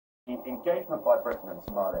The engagement by Britain in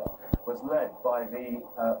Somalia was led by the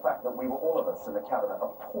fact that we were, all of us in the cabinet,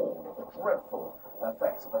 appalled at the dreadful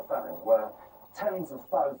effects of the famine, where tens of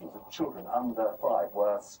thousands of children under 5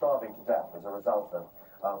 were starving to death as a result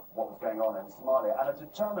of what was going on in Somalia, and a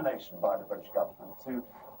determination by the British government to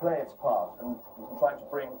play its part in trying to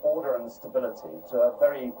bring order and stability to a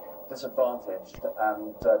very disadvantaged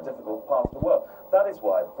and difficult part of the world. That is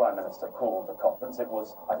why the Prime Minister called the conference. It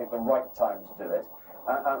was, I think, the right time to do it.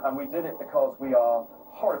 And we did it because we are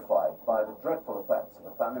horrified by the dreadful effects of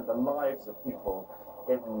the famine, the lives of people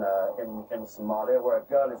in Somalia, where a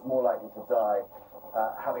girl is more likely to die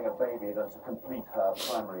having a baby than to complete her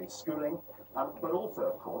primary schooling. But also,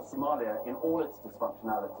 of course, Somalia, in all its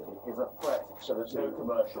dysfunctionality, is a threat. So there's no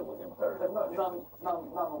commercial imperative?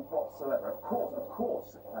 None whatsoever. Of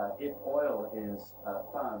course, if oil is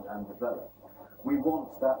found and developed, we want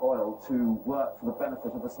that oil to work for the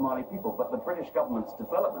benefit of the Somali people. But the British government's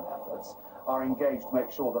development efforts are engaged to make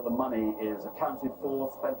sure that the money is accounted for,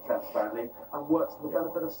 spent transparently, and works for the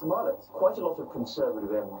benefit of Somalis. Quite a lot of Conservative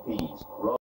MPs